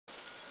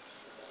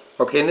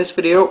Okay, in this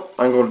video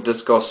I'm going to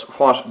discuss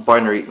what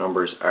binary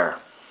numbers are.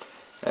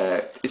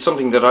 It's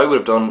something that I would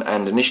have done,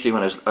 and initially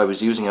when I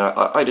was using it,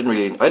 I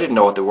didn't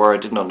know what they were, I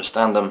didn't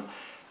understand them,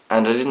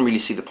 and I didn't really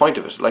see the point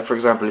of it. Like, for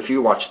example, if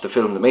you watch the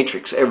film The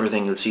Matrix,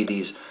 everything you'll see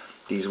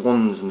these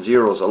ones and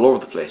zeros all over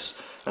the place,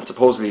 and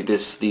supposedly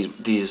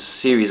these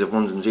series of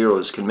ones and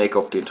zeros can make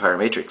up the entire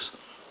matrix.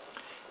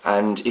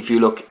 And if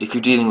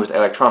you're dealing with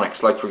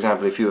electronics, like for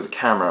example if you have a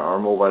camera or a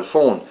mobile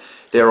phone,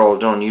 they're all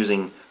done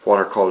using what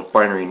are called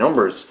binary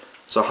numbers.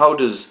 So how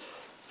does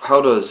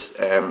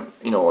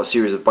a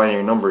series of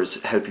binary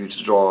numbers help you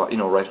to draw,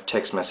 write a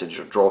text message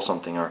or draw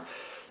something?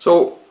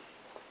 So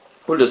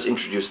we'll just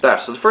introduce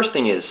that. So the first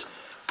thing is,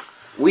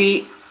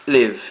 we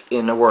live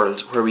in a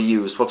world where we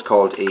use what's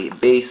called a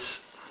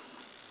base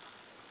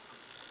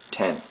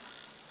 10.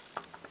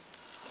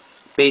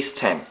 Base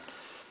 10.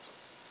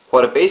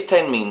 What a base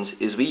 10 means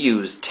is we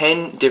use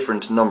 10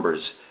 different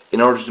numbers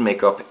in order to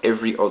make up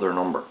every other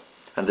number.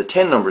 And the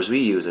 10 numbers we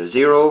use are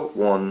 0,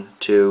 1,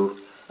 2,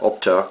 up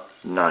to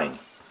 9.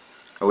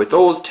 And with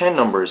those 10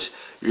 numbers,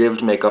 you're able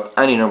to make up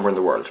any number in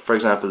the world. For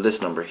example, this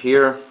number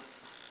here,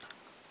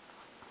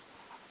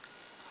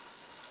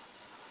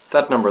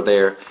 that number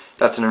there,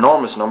 that's an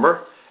enormous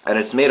number, and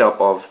it's made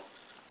up of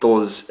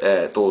those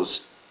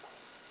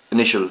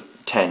initial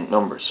 10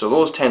 numbers. So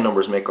those 10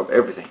 numbers make up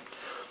everything.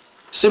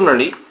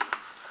 Similarly,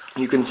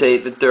 you can say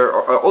that there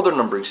are other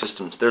numbering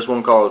systems. There's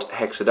one called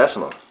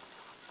hexadecimal.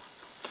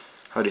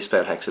 How do you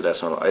spell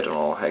hexadecimal? I don't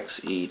know,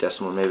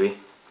 hex-e-decimal maybe.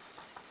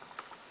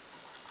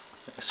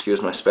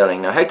 Excuse my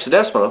spelling. Now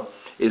hexadecimal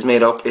is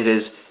made up,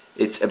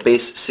 it's a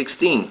base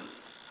 16.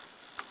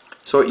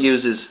 So it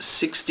uses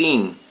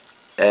 16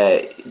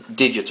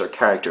 digits or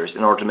characters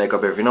in order to make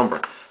up every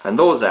number. And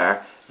those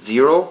are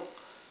 0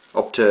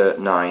 up to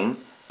 9,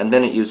 and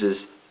then it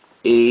uses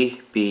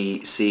A,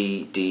 B,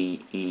 C,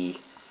 D, E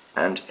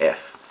and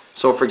F.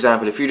 So for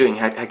example, if you're doing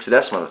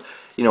hexadecimal,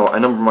 a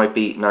number might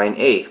be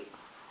 9A.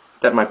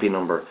 That might be a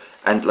number.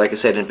 And like I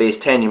said, in base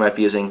 10 you might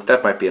be using,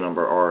 that might be a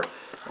number,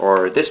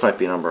 or this might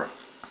be a number.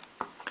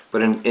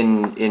 But in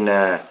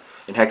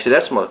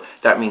hexadecimal,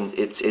 that means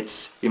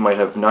you might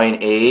have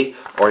 9A,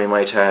 or you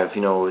might have,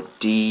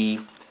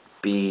 D,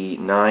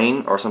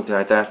 B9 or something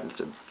like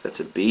that. That's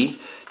a B.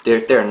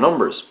 They're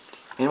numbers.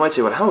 And you might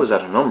say, well, how is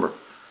that a number?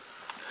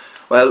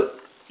 Well,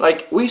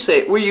 like we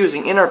say, we're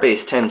using, in our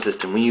base 10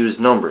 system, we use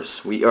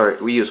numbers. We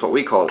use what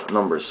we call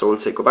numbers. So we'll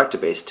say go back to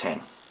base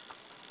 10.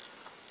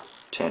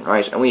 10,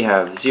 right? And we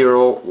have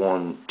 0,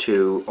 1,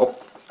 2,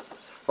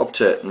 up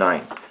to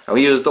 9. And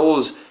we use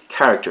those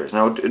characters.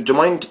 Now, to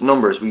mind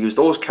numbers, we use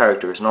those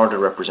characters in order to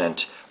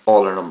represent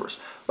all our numbers.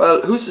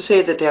 Well, who's to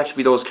say that they have to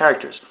be those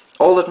characters?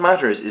 All that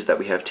matters is that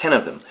we have 10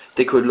 of them.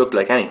 They could look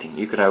like anything.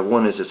 You could have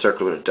one as a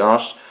circle with a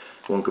dot,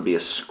 one could be a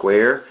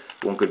square,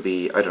 one could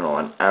be, I don't know,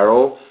 an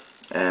arrow,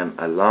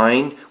 a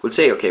line. We'll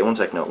say, okay, one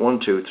second now, 1,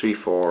 2, 3,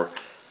 4,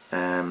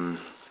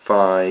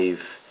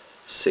 5,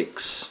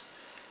 6,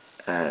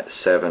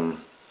 7,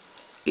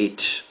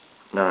 8,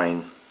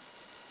 9,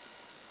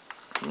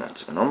 and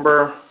that's a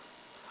number,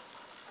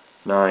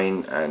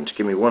 9, and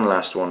give me one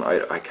last one.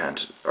 I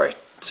can't. Alright,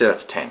 say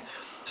that's 10.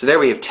 So there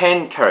we have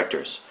 10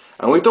 characters.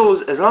 And with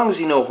those, as long as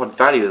you know what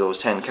value those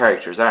 10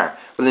 characters are,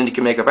 well then you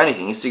can make up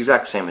anything. It's the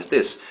exact same as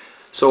this.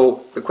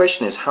 So the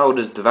question is, what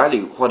is the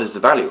value?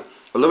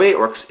 Well, the way it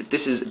works,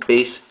 this is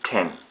base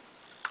 10.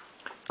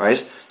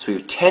 Right? So we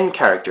have 10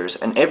 characters,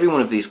 and every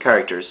one of these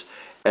characters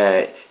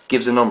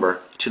gives a number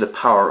to the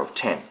power of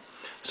 10.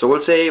 So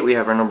we'll say we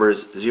have our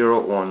numbers 0,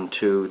 1,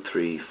 2,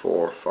 3,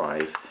 4,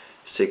 5,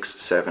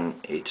 6, 7,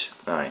 8,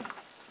 9.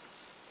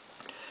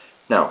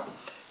 Now,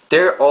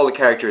 they're all the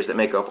characters that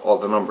make up all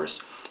the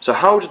numbers. So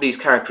how do these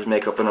characters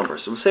make up a number?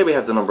 So we'll say we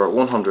have the number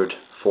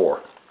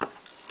 104.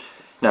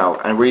 Now,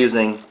 and we're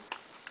using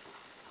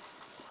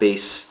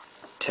base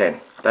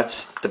 10.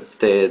 That's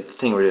the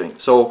thing we're doing.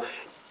 So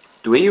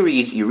the way you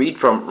read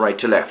from right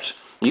to left.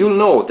 You'll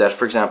know that,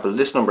 for example,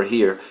 this number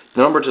here,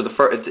 the number to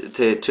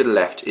the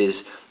left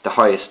is the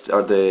highest,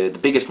 or the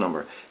biggest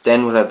number.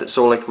 Then we'll have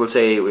so like we'll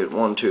say we have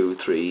 1, 2,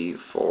 3,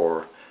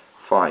 4,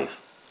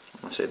 5.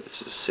 Let's say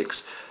this is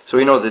 6. So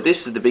we know that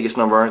this is the biggest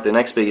number, the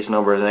next biggest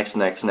number, the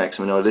next.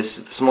 We know this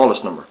is the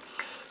smallest number.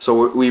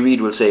 So we read,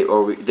 we'll say,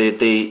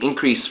 they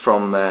increase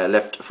from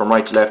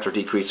right to left, or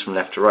decrease from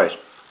left to right.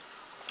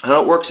 And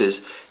how it works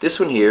is, this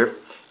one here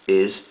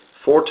is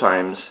 4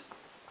 times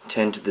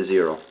 10 to the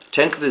 0.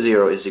 10 to the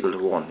 0 is equal to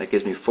 1. That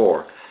gives me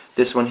 4.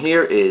 This one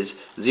here is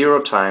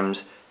 0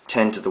 times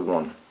 10 to the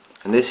 1.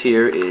 And this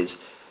here is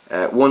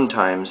 1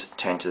 times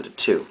 10 to the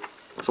 2.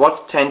 So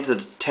what's 10 to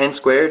the 10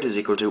 squared is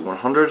equal to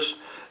 100.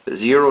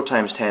 0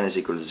 times 10 is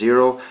equal to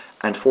 0.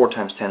 And 4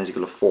 times 10 is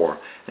equal to 4.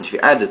 And if you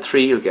add the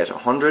 3, you'll get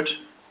 100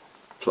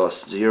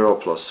 plus 0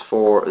 plus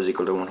 4 is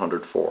equal to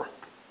 104.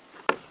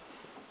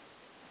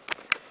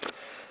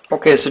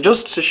 Okay, so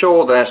just to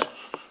show that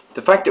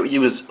the fact that we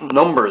use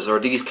numbers, or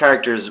these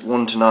characters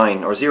 1 to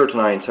 9, or 0 to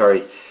 9,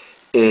 sorry,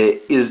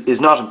 is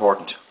not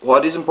important.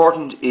 What is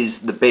important is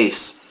the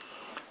base.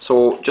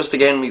 So just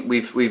again,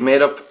 we've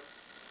made up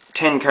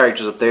 10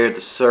 characters up there,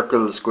 the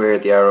circle, the square,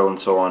 the arrow,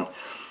 and so on.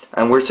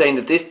 And we're saying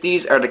that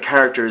these are the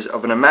characters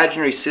of an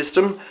imaginary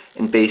system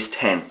in base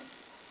 10.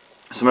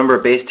 So remember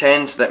base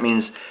 10, so that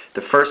means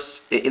the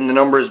first, in the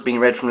numbers being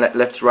read from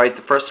left to right,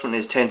 the first one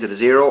is 10 to the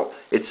 0,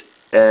 it's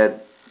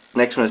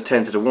next one is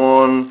 10 to the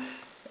 1,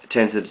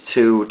 10 to the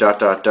 2, dot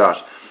dot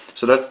dot.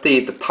 So that's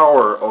the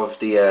power of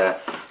the,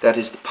 that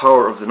is the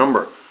power of the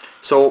number.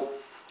 So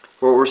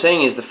what we're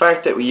saying is the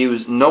fact that we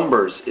use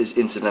numbers is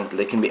incidental.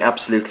 It can be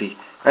absolutely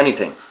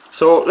anything.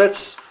 So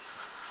let's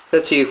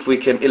see if we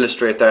can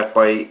illustrate that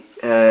by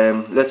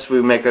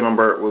we'll make a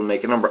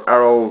number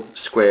arrow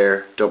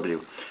square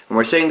w, and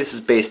we're saying this is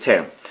base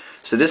 10.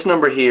 So this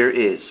number here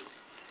is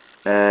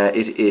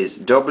it is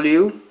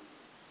w,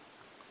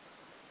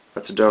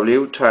 that's a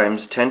w,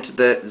 times 10 to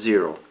the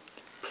 0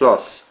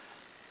 plus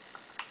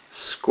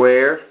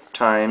square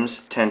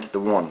times 10 to the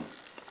 1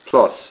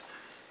 plus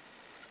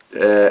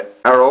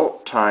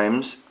arrow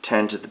times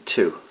 10 to the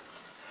 2.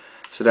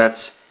 So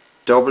that's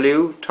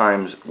w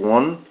times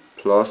 1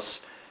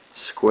 plus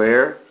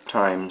square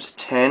times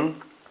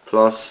 10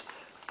 plus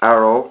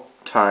arrow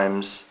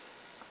times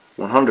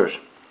 100.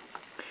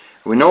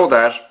 We know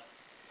that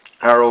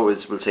arrow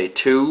is, we'll say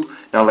 2.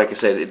 Now like I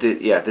said,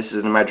 this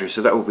is an imaginary,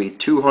 so that would be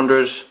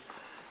 200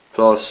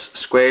 plus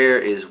square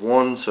is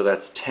 1, so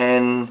that's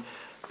 10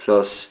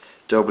 plus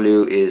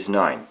w is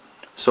 9.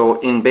 So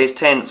in base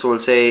 10, so we'll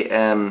say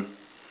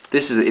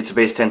it's a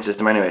base 10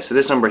 system anyway, so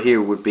this number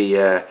here would be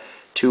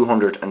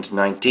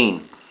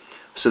 219.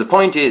 So the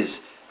point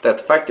is that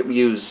the fact that we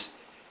use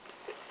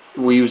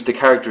the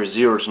characters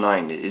 0 to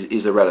 9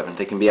 is irrelevant.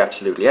 They can be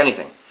absolutely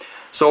anything.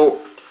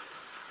 So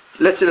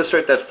let's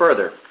illustrate that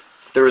further.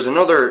 There is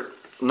another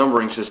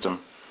numbering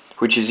system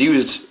which is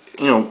used,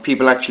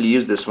 people actually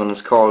use this one.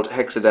 It's called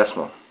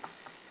hexadecimal.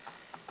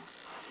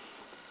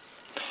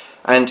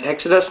 And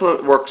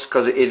hexadecimal works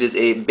because it is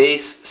a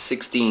base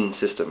 16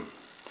 system.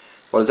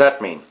 What does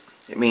that mean?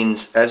 It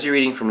means as you're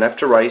reading from left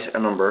to right a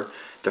number,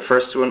 the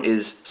first one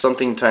is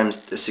something times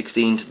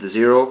 16 to the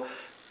 0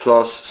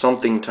 plus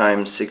something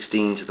times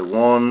 16 to the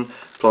 1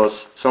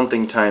 plus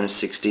something times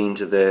 16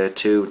 to the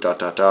 2 dot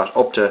dot dot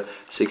up to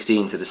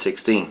 16 to the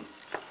 16.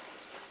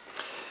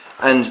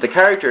 And the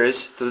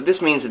characters, so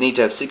this means they need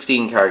to have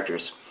 16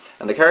 characters,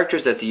 and the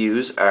characters that they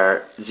use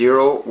are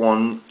 0,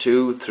 1,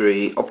 2,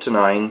 3 up to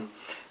 9,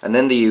 and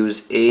then they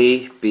use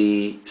A,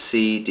 B,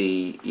 C,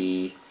 D,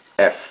 E,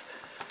 F.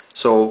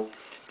 So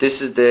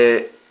this is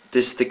the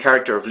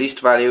character of least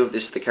value,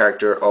 this is the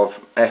character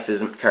of F is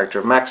the character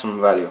of maximum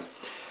value.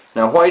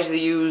 Now why do they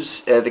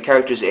use the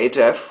characters A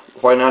to F?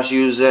 Why not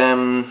use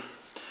 10,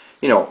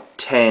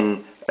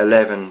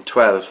 11,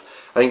 12?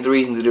 I think the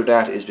reason to do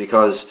that is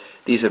because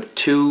these have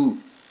two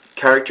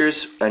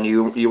characters and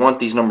you want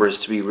these numbers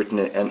to be written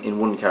in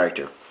one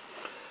character.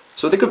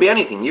 So they could be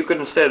anything. You could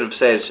instead have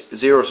said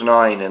 0 to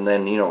 9 and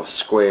then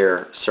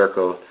square,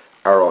 circle,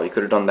 arrow. You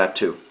could have done that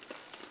too.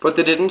 But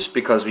they didn't,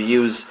 because we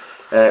use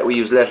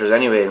letters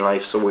anyway in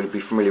life, so we'll be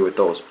familiar with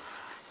those.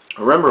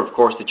 Remember of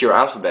course that your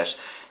alphabet,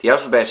 the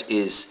alphabet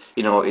is,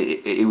 it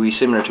will be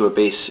similar to a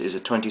base, is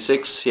it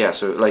 26? Yeah,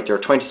 so like there are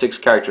 26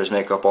 characters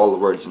make up all the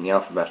words in the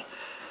alphabet.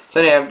 So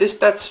anyway,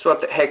 that's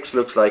what the hex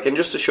looks like, and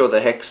just to show the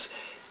hex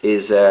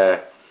is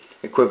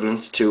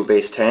equivalent to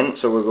base 10,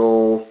 so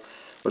we'll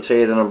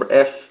say the number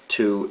F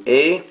to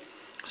A,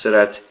 so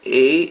that's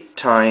A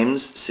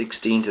times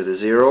 16 to the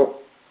 0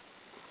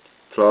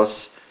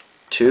 plus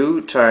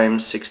 2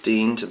 times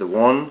 16 to the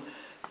 1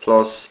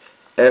 plus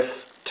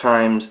F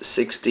times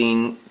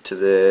 16 to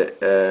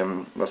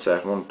the, what's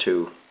that, 1,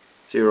 2,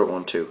 0,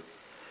 1, 2.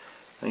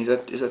 And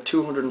is that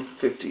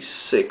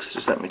 256?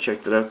 Just let me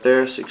check that out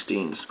there.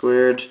 16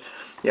 squared.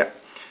 Yeah,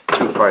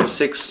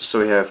 256. So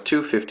we have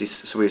 250.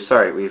 So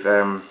we've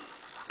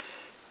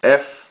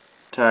F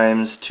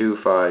times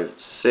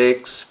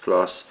 256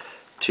 plus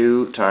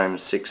 2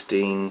 times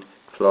 16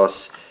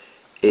 plus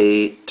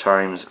A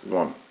times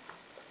 1.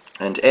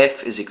 And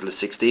F is equal to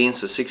 16.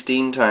 So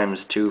 16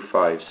 times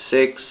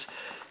 256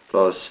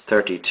 plus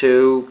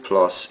 32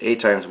 plus A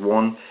times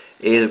 1.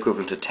 A is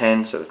equivalent to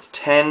 10. So that's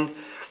 10.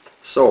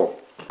 So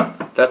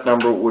that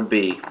number would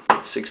be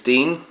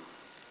 16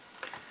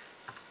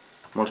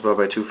 multiplied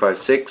by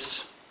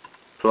 256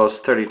 plus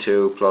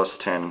 32 plus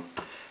 10.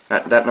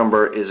 That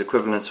number is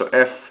equivalent, so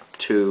F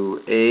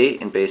to A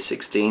in base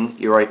 16,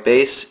 you write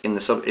base in the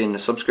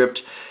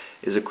subscript,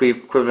 is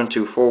equivalent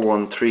to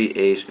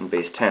 4138 in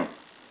base 10.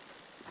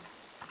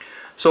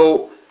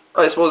 So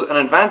I suppose an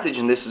advantage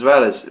in this as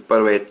well is, by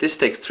the way, this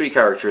takes 3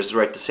 characters to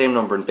write the same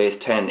number in base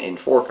 10 in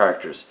 4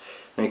 characters.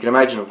 And you can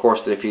imagine, of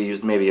course, that if you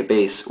used maybe a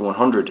base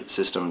 100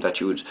 system, that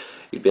you'd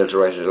be able to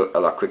write it a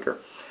lot quicker.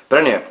 But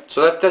anyway,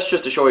 so that's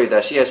just to show you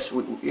that yes,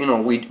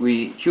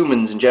 we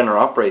humans in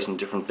general operate in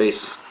different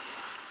bases.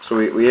 So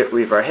we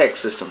have our hex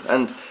system,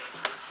 and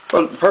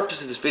well, the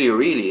purpose of this video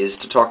really is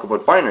to talk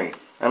about binary.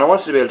 And I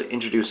wanted to be able to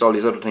introduce all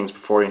these other things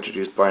before I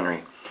introduce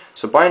binary.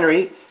 So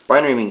binary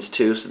means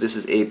 2, so this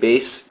is a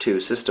base 2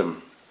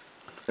 system.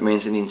 It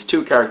means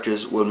 2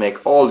 characters will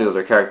make all the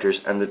other characters,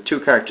 and the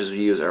 2 characters we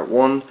use are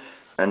 1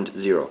 and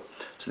 0.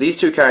 So these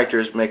two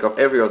characters make up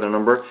every other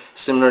number.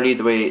 Similarly,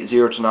 the way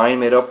 0 to 9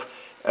 made up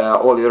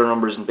all the other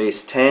numbers in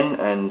base 10,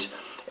 and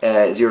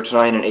 0 to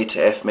 9 and 8 to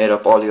F made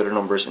up all the other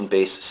numbers in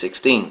base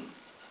 16.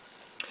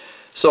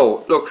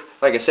 So look,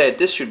 like I said,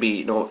 this should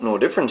be no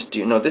different.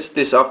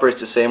 This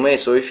operates the same way.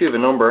 So if you have a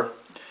number,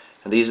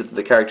 and these are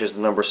the characters of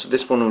the number, so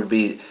this one would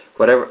be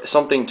whatever,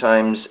 something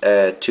times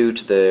 2 to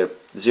the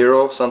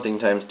 0, something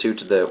times 2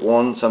 to the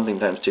 1, something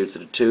times 2 to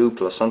the 2,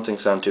 plus something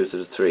times 2 to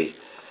the 3,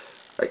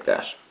 like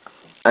that,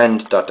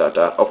 and dot dot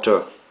dot up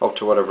to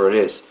whatever it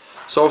is.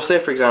 So say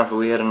for example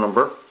we had a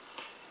number,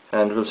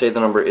 and we'll say the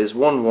number is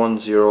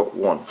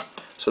 1101.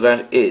 So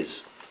that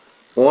is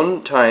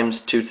 1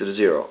 times 2 to the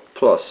 0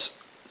 plus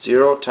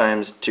 0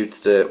 times 2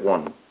 to the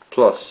 1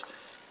 plus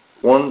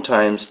 1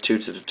 times 2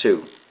 to the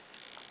 2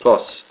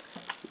 plus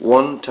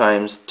 1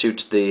 times 2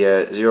 to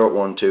the 0,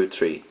 1, 2,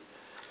 3.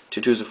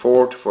 2 2s are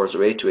 4, 2 4s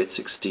are 8, 2 8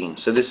 16.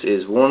 So this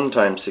is 1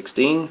 times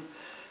 16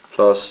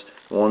 plus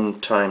 1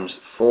 times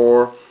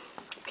 4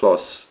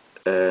 plus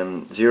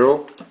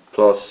 0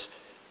 plus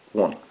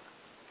 1.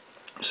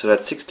 So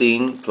that's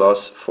 16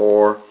 plus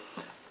 4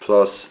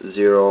 plus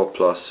 0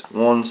 plus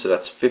 1, so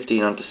that's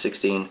 15 onto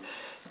 16,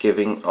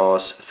 giving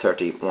us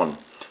 31.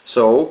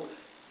 So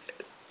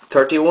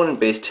 31 in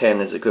base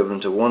 10 is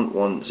equivalent to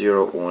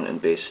 1101 in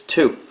base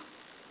 2.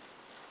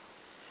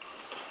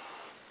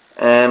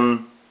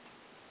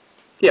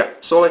 Yeah,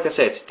 so like I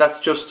said,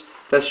 that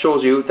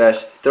shows you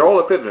that they're all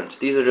equivalent.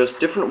 These are just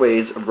different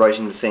ways of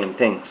writing the same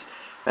things.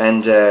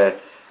 And I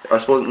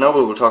suppose now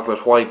we'll talk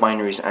about why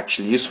binary is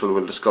actually useful.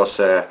 We'll discuss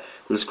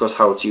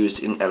how it's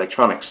used in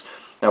electronics.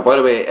 Now, by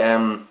the way,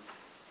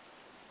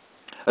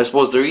 I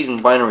suppose the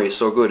reason binary is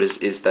so good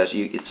is that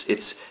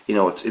it's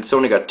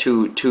only got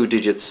two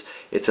digits.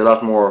 It's a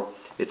lot more.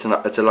 It's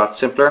a lot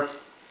simpler.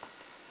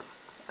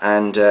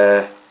 And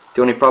the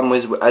only problem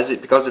is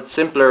because it's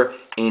simpler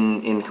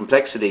in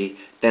complexity,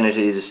 then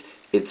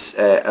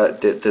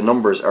the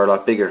numbers are a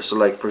lot bigger. So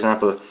like for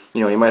example,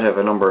 you might have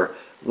a number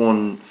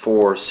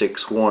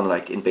 1461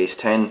 like in base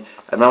 10,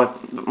 and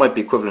that might be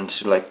equivalent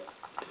to like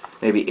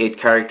maybe 8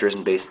 characters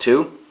in base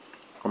 2,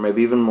 or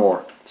maybe even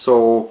more.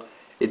 So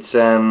it's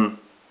yeah.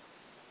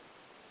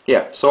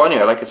 So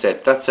anyway, like I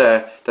said, that's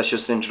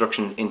just an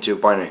introduction into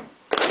binary.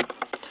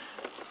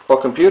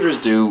 What computers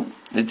do,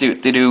 they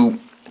do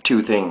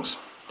two things.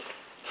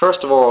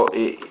 First of all,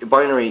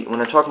 binary. When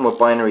they're talking about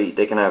binary,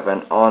 they can have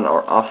an on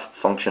or off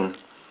function,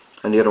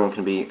 and the other one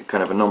can be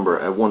kind of a number,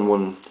 a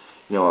 1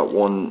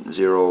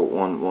 0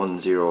 1 1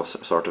 0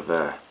 sort of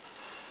a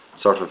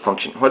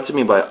function. What do you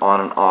mean by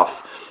on and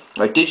off?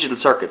 Like digital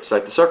circuits,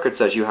 like the circuits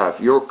that you have,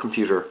 your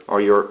computer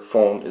or your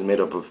phone is made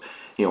up of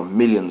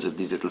millions of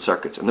these little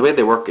circuits, and the way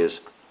they work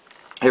is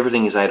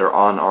everything is either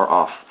on or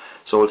off.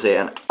 So we'll say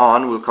an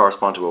on will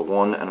correspond to a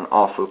 1 and an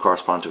off will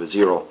correspond to a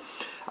 0.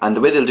 And the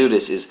way they'll do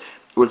this is,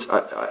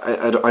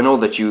 I know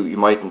that you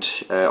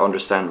mightn't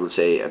understand, we'll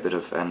say, a bit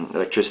of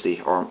electricity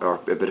or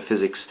a bit of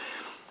physics.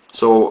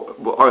 So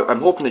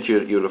I'm hoping that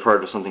you'll have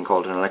heard of something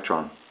called an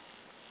electron.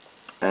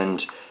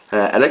 And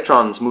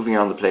electrons moving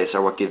around the place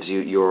are what gives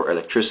you your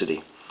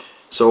electricity.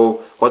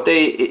 So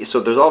there's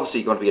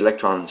obviously going to be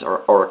electrons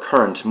or a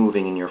current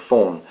moving in your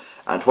phone,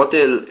 and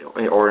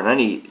or in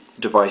any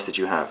device that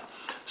you have.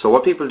 So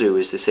what people do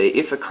is they say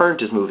if a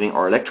current is moving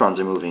or electrons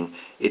are moving,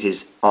 it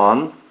is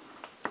on,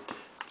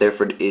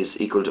 therefore it is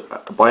equal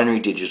to a binary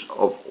digit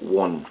of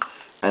 1.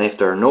 And if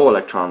there are no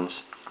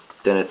electrons,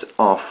 then it's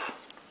off,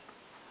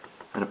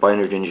 and a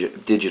binary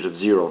digit of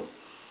 0.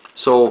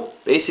 So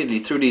basically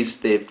through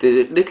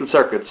the little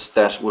circuits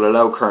that will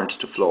allow current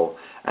to flow,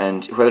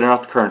 and whether or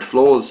not the current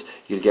flows,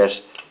 you'll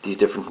get these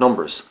different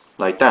numbers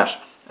like that,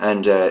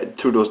 and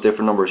through those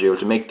different numbers you're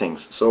able to make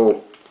things.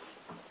 So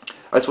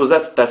I suppose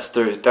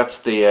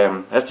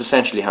that's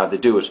essentially how they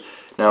do it.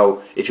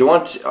 Now, if you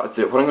want, what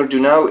I'm going to do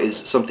now is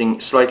something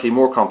slightly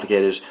more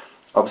complicated.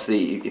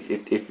 Obviously,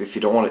 if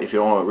you don't want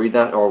to read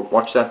that or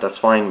watch that, that's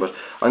fine. But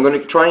I'm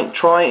going to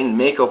try and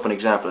make up an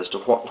example as to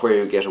where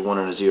you get a 1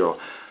 and a 0.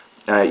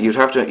 You'd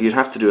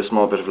have to do a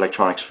small bit of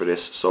electronics for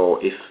this. So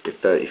if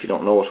you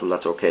don't know it, well,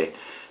 that's okay.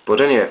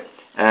 But anyway,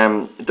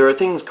 there are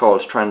things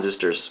called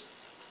transistors.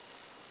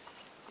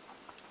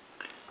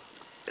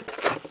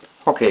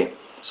 Okay,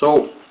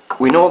 so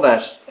we know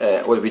that.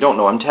 Well, we don't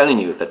know. I'm telling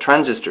you that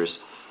transistors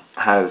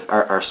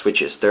are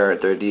switches. They're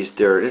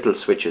little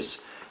switches,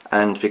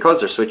 and because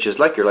they're switches,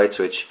 like your light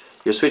switch,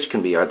 your switch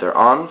can be either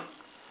on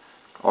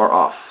or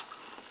off.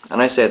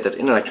 And I said that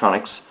in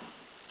electronics,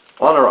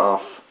 on or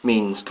off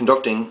means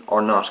conducting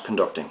or not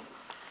conducting.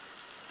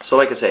 So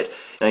like I said,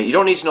 now you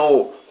don't need to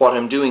know what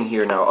I'm doing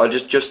here now. I'll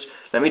just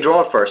let me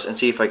draw it first and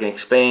see if I can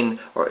explain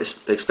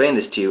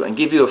this to you and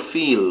give you a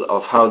feel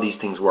of how these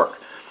things work.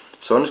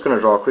 So I'm just going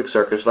to draw a quick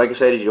circuit. Like I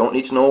said, you don't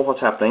need to know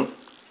what's happening.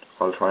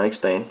 I'll try and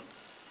explain.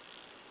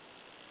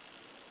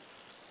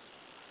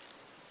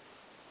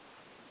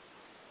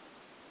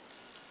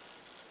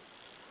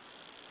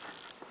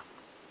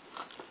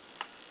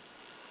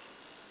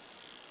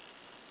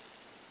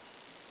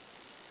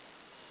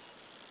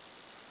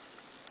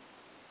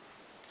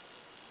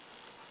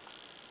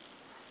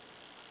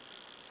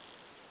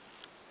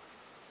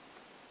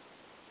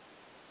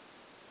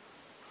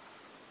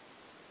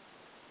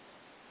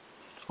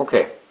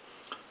 Okay,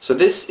 so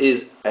this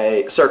is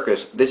a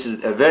circuit. This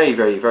is a very,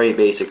 very, very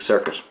basic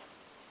circuit.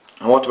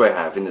 And what do I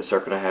have in this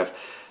circuit? I have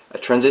a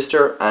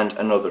transistor and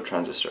another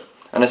transistor.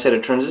 And I said a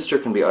transistor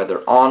can be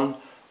either on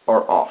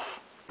or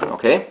off.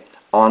 Okay?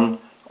 On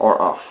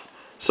or off.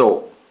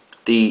 So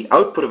the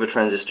output of a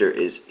transistor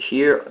is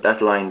here,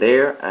 that line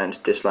there, and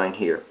this line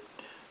here.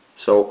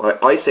 So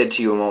I said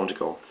to you a moment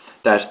ago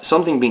that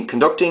something being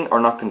conducting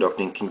or not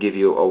conducting can give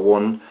you a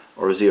 1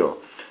 or a 0.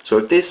 So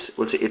if this,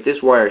 we'll say if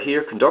this wire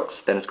here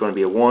conducts, then it's going to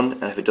be a 1,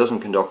 and if it doesn't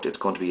conduct, it's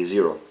going to be a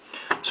 0.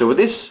 So with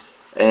this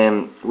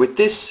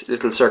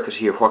little circuit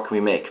here, what can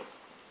we make?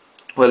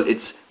 Well,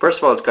 it's first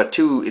of all it's got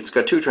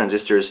two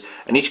transistors,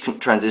 and each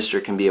transistor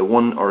can be a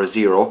 1 or a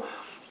 0,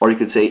 or you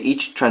could say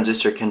each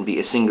transistor can be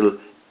a single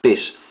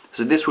bit.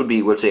 So this would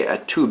be, we'll say, a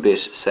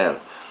 2-bit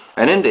cell.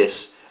 And in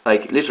this,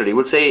 like literally,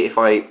 we'll say if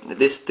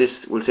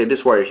we'll say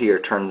this wire here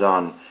turns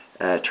on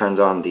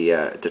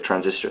the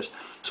transistors.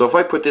 So if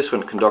I put this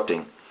one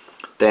conducting,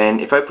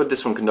 then if I put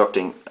this one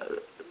conducting,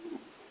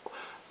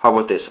 how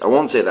about this? I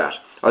won't say that.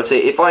 I'll say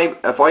if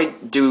I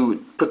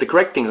do put the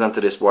correct things onto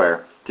this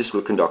wire, this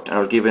will conduct, and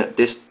I'll give it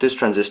this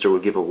transistor will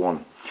give a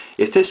 1.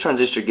 If this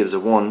transistor gives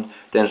a 1,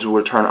 then it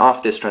will turn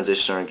off this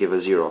transistor and give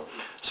a 0.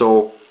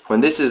 So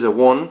when this is a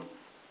 1,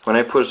 when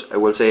I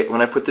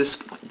put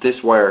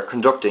this wire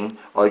conducting,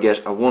 I'll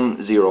get a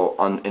 1 0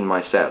 in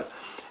my cell.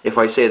 If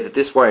I say that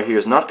this wire here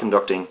is not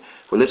conducting,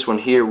 well, this one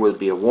here will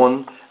be a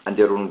 1 and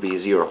the other one will be a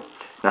 0.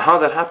 Now how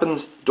that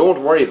happens,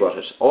 don't worry about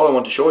it. All I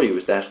want to show you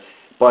is that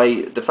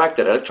by the fact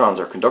that electrons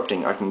are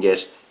conducting, I can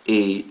get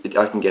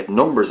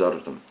numbers out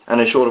of them.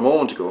 And I showed a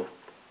moment ago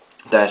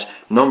that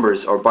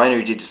numbers or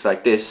binary digits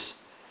like this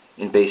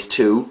in base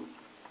 2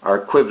 are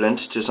equivalent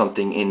to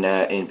something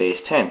in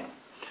base 10.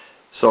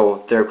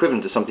 So they're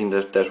equivalent to something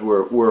that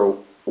we're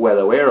well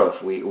aware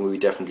of, we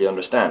definitely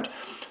understand.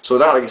 So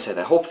that, like I said,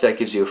 I hope that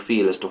gives you a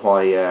feel as to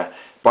why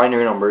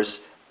binary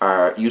numbers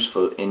are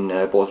useful in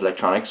both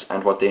electronics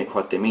and what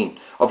they mean.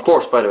 Of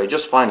course, by the way,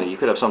 just finally, you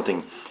could have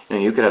something,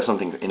 you could have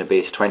something in a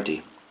base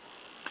 20.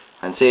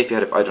 And say if you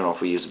had I don't know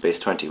if we use a base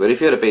 20, but if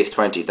you had a base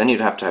 20, then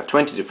you'd have to have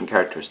 20 different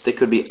characters. They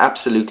could be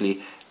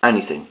absolutely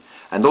anything.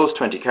 And those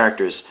 20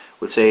 characters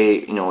would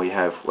say, you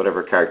have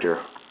whatever character,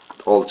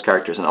 all its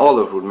characters, and all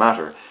that would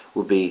matter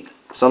would be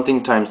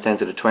something times 10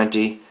 to the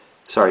 20,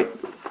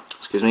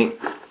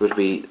 would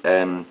be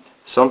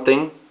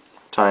something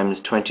times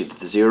 20 to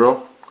the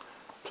 0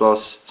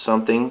 plus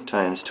something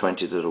times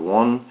 20 to the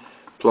 1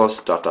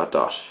 plus ...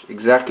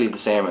 Exactly the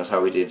same as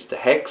how we did the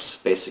hex,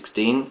 base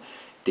 16,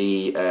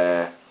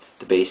 the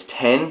base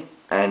 10,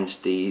 and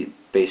the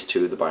base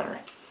 2, the binary.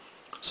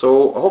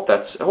 So I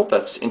hope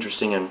that's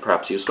interesting and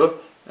perhaps useful.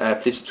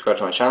 Please subscribe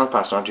to my channel,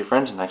 pass it on to your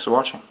friends, and thanks for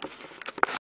watching.